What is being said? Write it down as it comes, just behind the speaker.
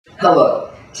Hello.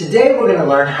 Today we're going to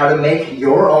learn how to make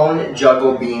your own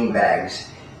juggle bean bags.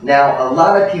 Now, a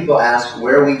lot of people ask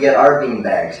where we get our bean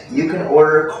bags. You can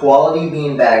order quality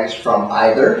bean bags from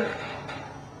either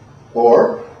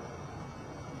or.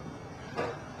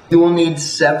 You will need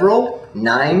several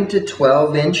 9 to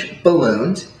 12 inch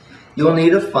balloons. You will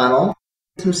need a funnel,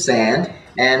 some sand,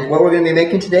 and what we're going to be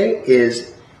making today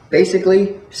is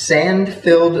basically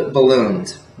sand-filled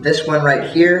balloons. This one right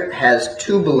here has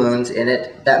 2 balloons in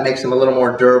it. That makes them a little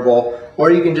more durable,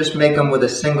 or you can just make them with a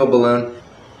single balloon.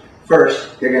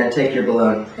 First, you're going to take your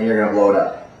balloon and you're going to blow it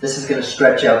up. This is going to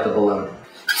stretch out the balloon.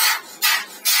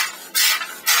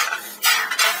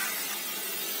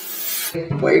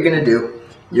 What you're going to do,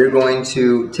 you're going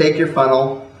to take your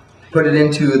funnel, put it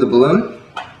into the balloon,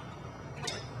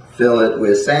 fill it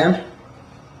with sand.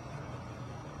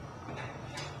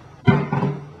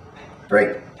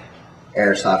 Right.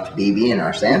 Airsoft BB in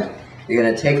our sand. You're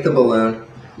going to take the balloon,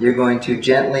 you're going to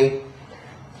gently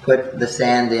put the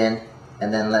sand in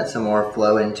and then let some more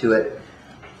flow into it,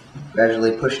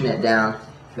 gradually pushing it down,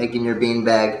 making your bean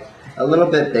bag a little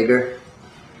bit bigger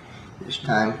each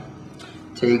time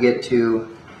till you get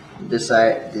to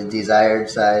the desired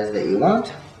size that you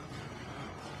want.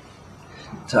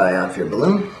 Tie off your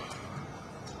balloon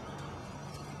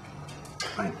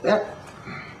like that.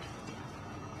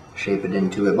 Shape it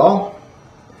into a ball.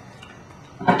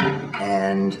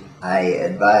 And I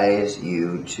advise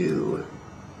you to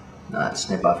not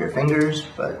snip off your fingers,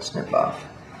 but snip off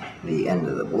the end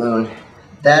of the balloon.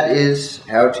 That is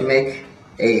how to make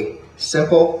a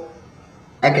simple,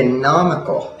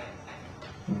 economical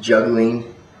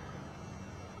juggling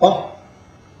ball.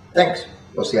 Thanks.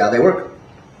 We'll see how they work.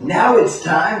 Now it's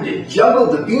time to juggle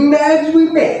the bean bags we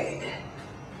made.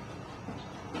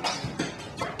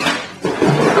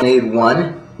 Need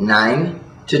one 9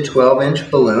 to 12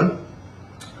 inch balloon.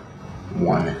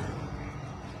 One.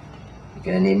 You're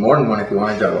gonna need more than one if you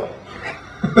want to juggle.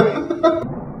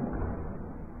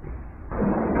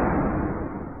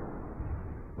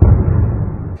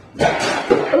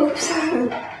 Oops.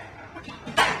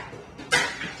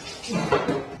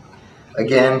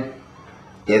 Again,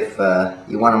 if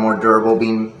you want a more durable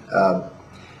bean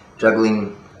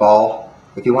juggling ball,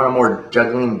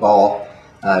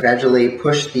 gradually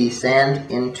push the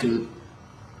sand into.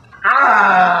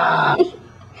 Ah!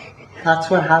 That's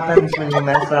what happens when you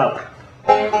mess up.